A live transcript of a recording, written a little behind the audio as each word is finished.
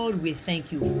We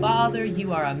thank you, Father.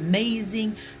 You are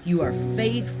amazing. You are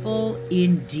faithful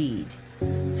indeed.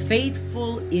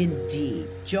 Faithful indeed.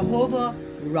 Jehovah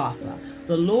Rapha,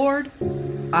 the Lord,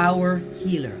 our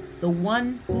healer, the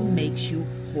one who makes you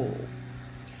whole.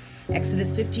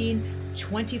 Exodus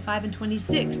 15:25 and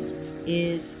 26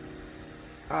 is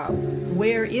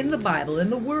where in the Bible, in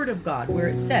the Word of God, where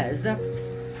it says,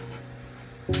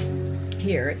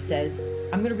 here it says,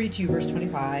 I'm going to read to you verse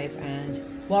 25, and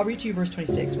I'll read to you verse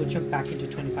 26. We'll jump back into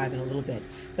 25 in a little bit.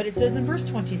 But it says in verse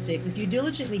 26, if you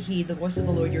diligently heed the voice of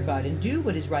the Lord your God and do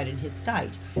what is right in his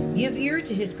sight, give ear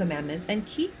to his commandments and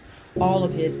keep all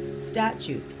of his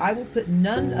statutes, I will put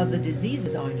none of the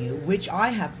diseases on you which I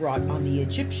have brought on the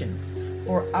Egyptians,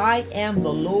 for I am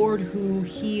the Lord who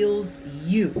heals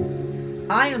you.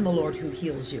 I am the Lord who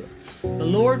heals you. The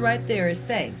Lord right there is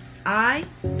saying, I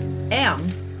am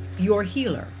your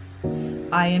healer.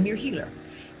 I am your healer.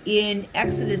 In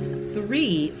Exodus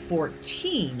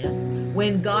 3:14,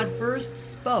 when God first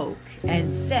spoke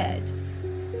and said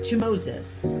to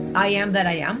Moses, I am that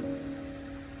I am,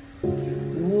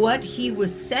 what he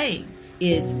was saying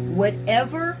is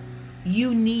whatever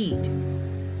you need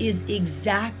is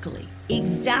exactly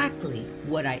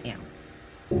what I am.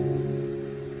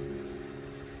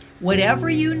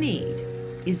 Whatever you need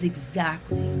is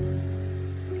exactly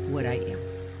what I am.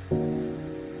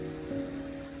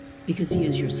 Because he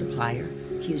is your supplier,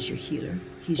 he is your healer,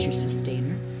 he's your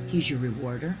sustainer, he's your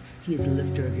rewarder, he is the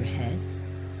lifter of your head,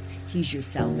 he's your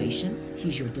salvation,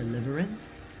 he's your deliverance.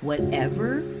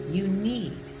 Whatever you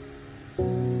need,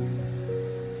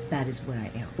 that is what I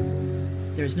am.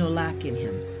 There's no lack in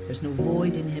him. There's no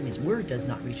void in him. His word does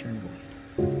not return void.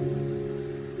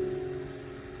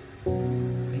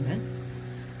 Amen.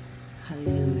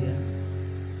 Hallelujah.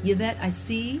 Yvette, I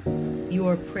see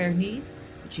your prayer need,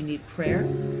 but you need prayer.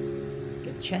 You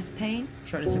have chest pain,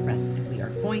 shortness of breath, and we are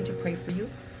going to pray for you.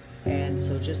 And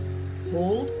so just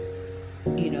hold,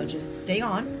 just stay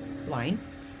on line.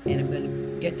 And I'm going to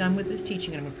get done with this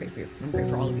teaching, and I'm going to pray for you. I'm going to pray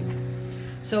for all of you.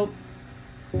 So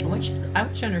I want you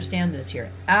to understand this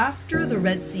here. After the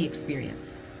Red Sea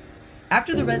experience,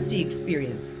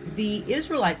 the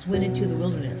Israelites went into the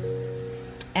wilderness,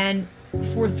 and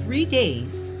for 3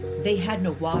 days, they had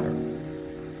no water.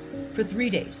 For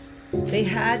 3 days, they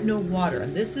had no water.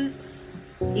 And this is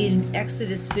in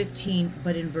Exodus 15,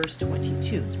 but in verse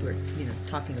 22 is where it's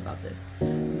talking about this.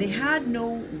 They had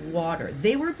no water.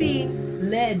 They were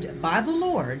being led by the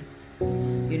Lord.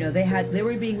 They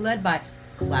were being led by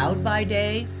cloud by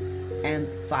day and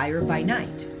fire by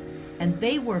night. And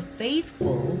they were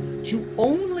faithful to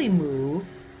only move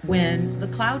when the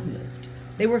cloud moved.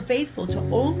 They were faithful to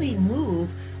only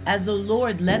move as the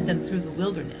Lord led them through the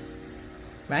wilderness.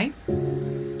 Right?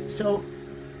 So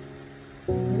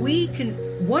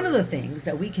one of the things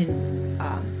that we can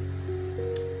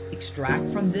extract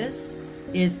from this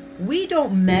is we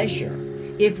don't measure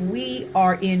if we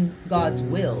are in God's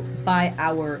will by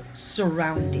our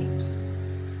surroundings,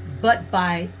 but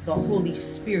by the Holy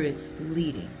Spirit's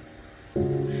leading.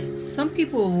 Some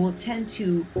people will tend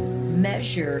to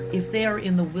measure if they are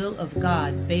in the will of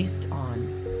God based on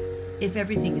if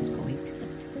everything is going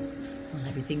good. Well,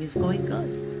 everything is going good.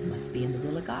 It must be in the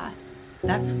will of God.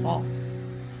 That's false.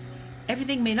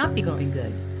 Everything may not be going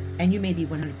good, and you may be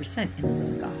 100% in the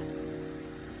will of God.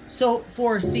 So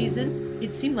for a season,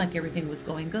 it seemed like everything was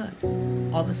going good.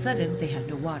 All of a sudden, they had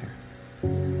no water.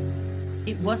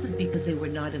 It wasn't because they were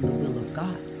not in the will of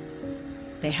God.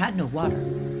 They had no water.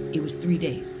 It was 3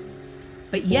 days.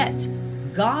 But yet,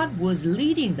 God was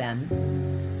leading them,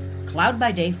 cloud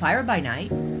by day, fire by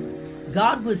night.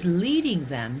 God was leading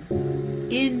them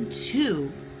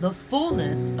into the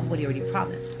fullness of what he already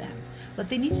promised them. But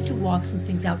they needed to walk some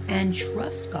things out and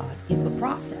trust God in the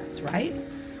process, right?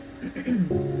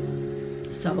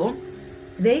 So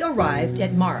they arrived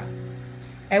at Marah.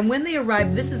 And when they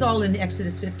arrived, this is all in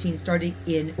Exodus 15, starting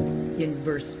in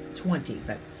verse 20.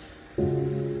 But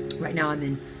right now I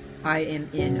am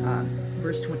in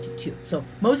verse 22. So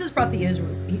Moses brought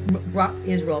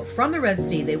Israel from the Red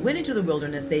Sea. They went into the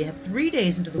wilderness. They had 3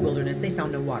 days into the wilderness. They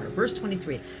found no water. Verse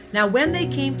 23. Now when they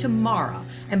came to Marah,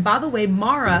 and by the way,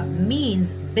 Marah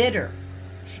means bitter.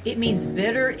 It means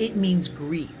bitter. It means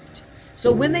grieved.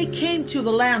 So when they came to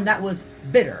the land that was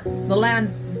bitter, the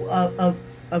land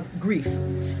of grief,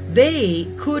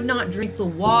 they could not drink the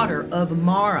water of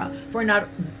Marah, for not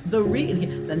the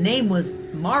name was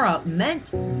Marah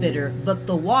meant bitter, but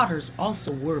the waters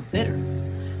also were bitter.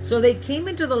 So they came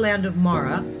into the land of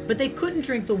Marah, but they couldn't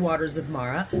drink the waters of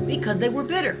Marah because they were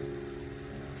bitter.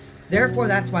 Therefore,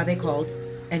 that's why they called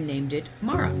and named it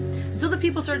Marah. So the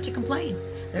people started to complain.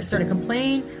 They started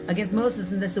complaining against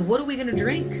Moses, and they said, what are we going to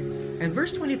drink? And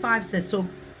verse 25 says, so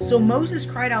Moses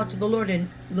cried out to the Lord, and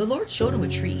the Lord showed him a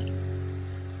tree.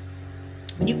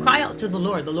 When you cry out to the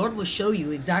Lord will show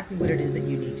you exactly what it is that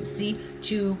you need to see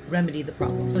to remedy the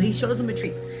problem. So he shows him a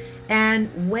tree. And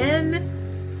when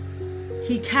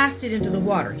he cast it into the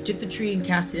water, he took the tree and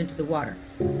cast it into the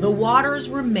waters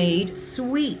were made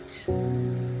sweet.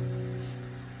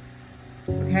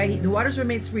 Okay, the waters were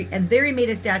made sweet. And there he made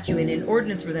a statue and an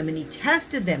ordinance for them, and he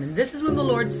tested them. And this is when the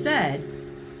Lord said,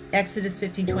 Exodus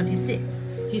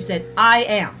 15:26, he said, I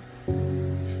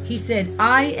am. He said,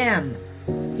 I am.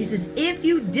 He says, if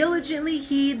you diligently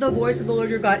heed the voice of the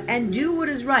Lord your God and do what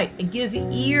is right and give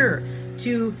ear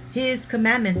to his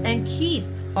commandments and keep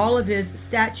all of his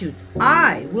statutes,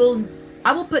 I will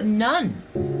put none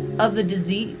of the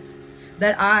diseases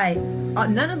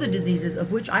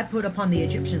of which I put upon the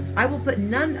Egyptians. I will put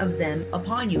none of them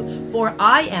upon you, for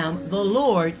I am the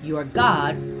Lord your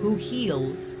God who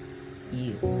heals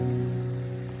you.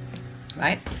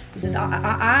 Right? He says,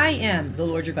 I am the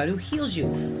Lord your God who heals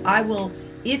you. I will,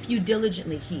 if you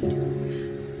diligently heed.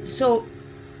 So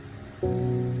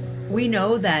we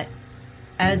know that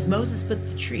as Moses put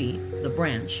the tree, the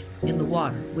branch, in the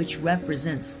water, which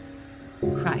represents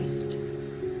Christ,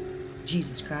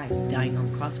 Jesus Christ dying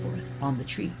on the cross for us on the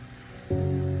tree,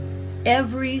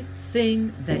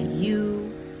 everything that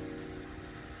you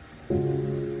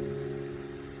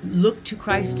look to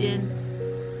Christ in,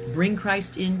 bring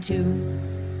Christ into,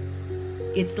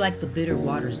 it's like the bitter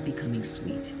waters becoming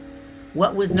sweet.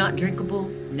 What was not drinkable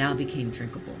now became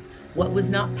drinkable. What was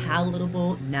not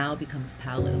palatable now becomes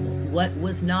palatable. What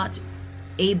was not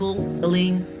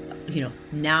willing,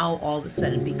 now all of a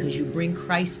sudden, because you bring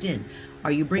Christ in.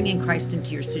 Are you bringing Christ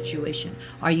into your situation?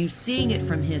 Are you seeing it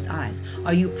from his eyes?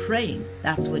 Are you praying?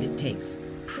 That's what it takes.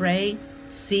 Pray,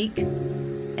 seek,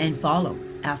 and follow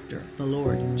after the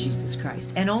Lord Jesus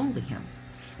Christ, and only him.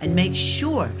 And make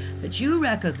sure that you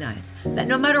recognize that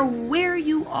no matter where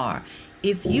you are,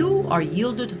 if you are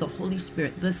yielded to the Holy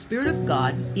Spirit, the Spirit of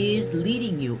God is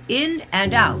leading you in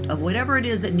and out of whatever it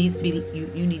is that needs to be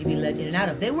you need to be led in and out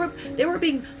of. They were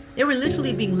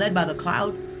literally being led by the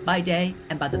cloud by day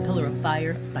and by the pillar of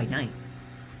fire by night.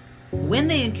 When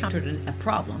they encountered a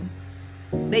problem,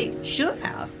 they should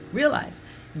have realized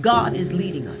God is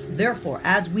leading us. Therefore,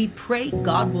 as we pray,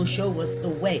 God will show us the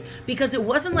way. Because it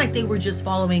wasn't like they were just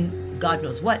following God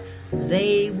knows what.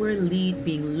 They were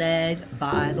being led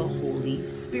by the Holy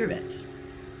Spirit.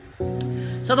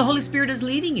 So the Holy Spirit is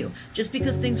leading you. Just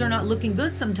because things are not looking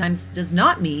good sometimes does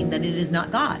not mean that it is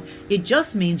not God. It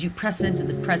just means you press into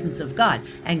the presence of God.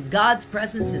 And God's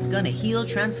presence is going to heal,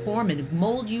 transform, and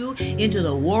mold you into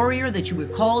the warrior that you were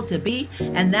called to be.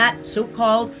 And that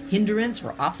so-called hindrance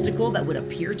or obstacle that would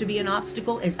appear to be an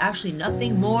obstacle is actually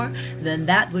nothing more than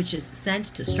that which is sent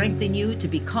to strengthen you to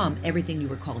become everything you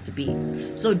were called to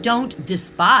be. So don't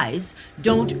despise,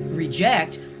 don't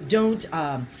reject, don't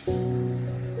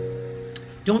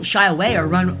shy away or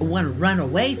want to run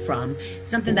away from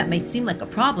something that may seem like a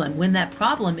problem when that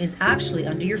problem is actually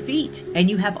under your feet and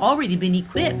you have already been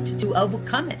equipped to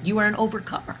overcome it. You are an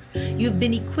overcomer. You've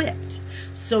been equipped.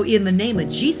 So in the name of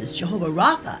Jesus, Jehovah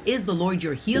Rapha is the Lord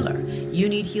your healer. You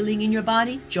need healing in your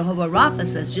body? Jehovah Rapha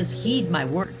says, just heed my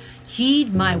word.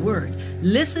 Heed my word.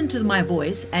 Listen to my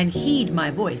voice and heed my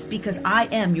voice, because I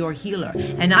am your healer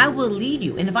and I will lead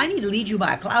you. And if I need to lead you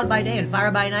by a cloud by day and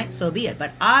fire by night, so be it.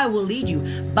 But I will lead you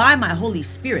by my Holy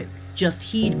Spirit. Just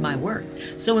heed my word.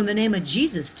 So in the name of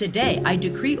Jesus, today I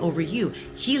decree over you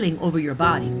healing over your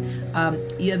body.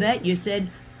 Yvette, you said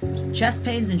chest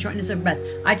pains and shortness of breath.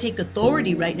 I take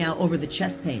authority right now over the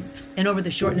chest pains and over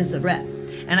the shortness of breath.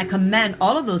 And I command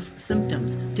all of those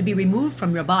symptoms to be removed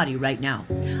from your body right now.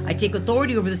 I take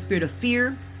authority over the spirit of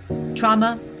fear,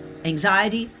 trauma,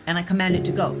 anxiety, and I command it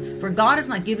to go. For God has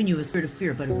not given you a spirit of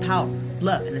fear, but of power,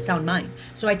 love, and a sound mind.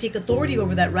 So I take authority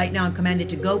over that right now and command it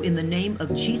to go in the name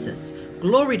of Jesus.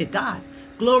 Glory to God.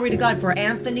 Glory to God. For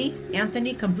Anthony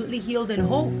completely healed and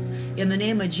whole in the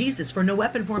name of Jesus. For no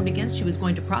weapon formed against you is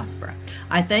going to prosper.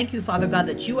 I thank you, Father God,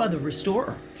 that you are the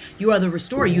restorer. You are the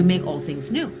restorer. You make all things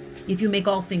new. If you make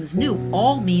all things new,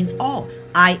 all means all.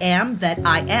 I am that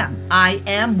I am. I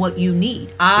am what you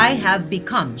need. I have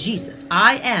become Jesus.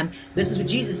 I am. This is what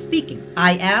Jesus is speaking.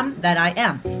 I am that I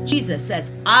am. Jesus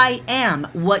says, I am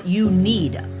what you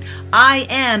need. I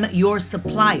am your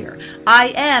supplier. I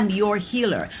am your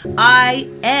healer. I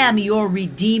am your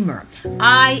redeemer.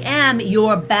 I am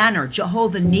your banner,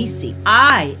 Jehovah Nissi.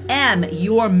 I am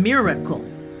your miracle.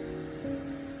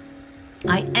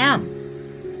 I am.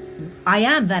 I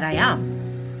am that I am.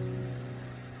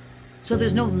 So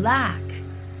there's no lack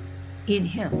in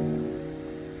him.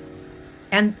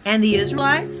 And the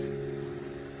Israelites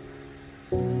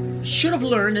should have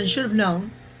learned and should have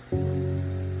known,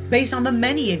 based on the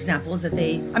many examples that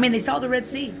they saw the Red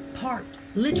Sea part,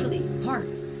 literally part.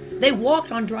 They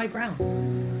walked on dry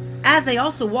ground, as they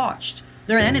also watched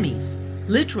their enemies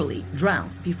literally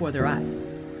drown before their eyes.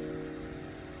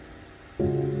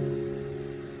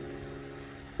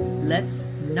 Let's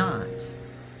not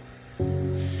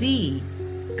see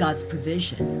God's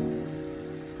provision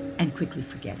and quickly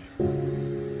forget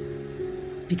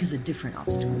it because a different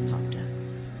obstacle popped up.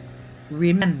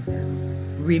 Remember,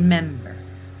 remember,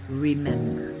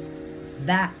 remember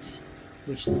that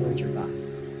which the Lord your God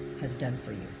has done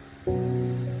for you.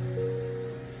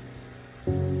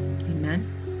 Amen.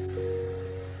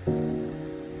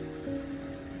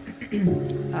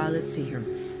 Let's see here.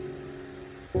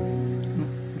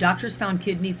 Doctors found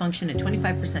kidney function at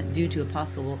 25% due to a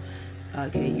possible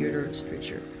uterine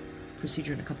stricture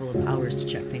procedure in a couple of hours to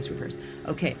check. Thanks for prayers.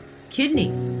 Okay, kidney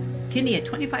at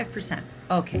 25%.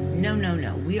 Okay,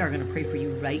 no. We are going to pray for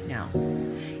you right now.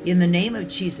 In the name of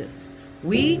Jesus,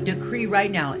 we decree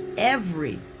right now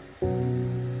every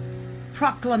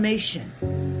proclamation,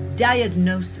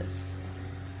 diagnosis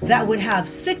that would have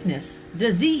sickness and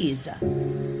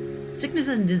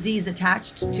disease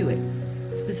attached to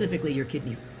it, specifically your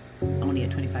kidney, only at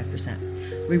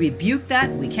 25%. We rebuke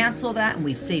that, we cancel that, and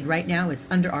we say right now it's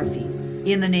under our feet.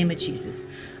 In the name of Jesus,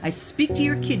 I speak to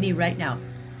your kidney right now,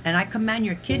 and I command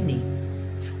your kidney,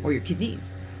 or your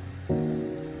kidneys,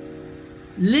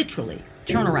 literally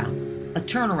turn around. A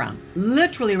turnaround,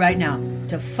 literally right now,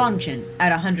 to function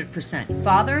at 100%.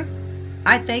 Father,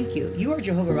 I thank you. You are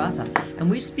Jehovah Rapha,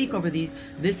 and we speak over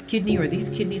this kidney or these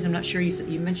kidneys. I'm not sure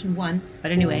you mentioned one,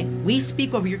 but anyway, we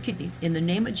speak over your kidneys in the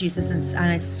name of Jesus, and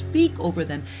I speak over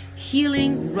them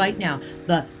healing right now.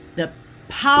 The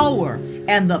power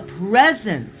and the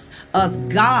presence of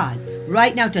God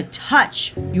right now to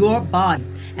touch your body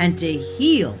and to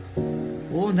heal.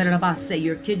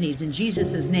 Your kidneys in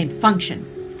Jesus' name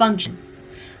function.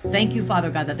 Thank you,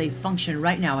 Father God, that they function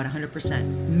right now at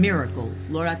 100%. Miracle.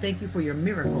 Lord, I thank you for your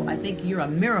miracle. I thank you, you're a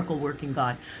miracle working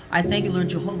God. I thank you, Lord,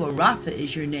 Jehovah Rapha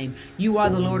is your name. You are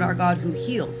the Lord our God who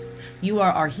heals. You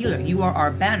are our healer. You are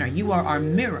our banner. You are our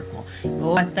miracle.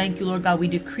 Oh, I thank you, Lord God. We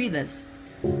decree this.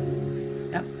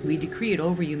 Yep, we decree it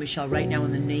over you, Michelle, right now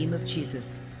in the name of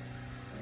Jesus.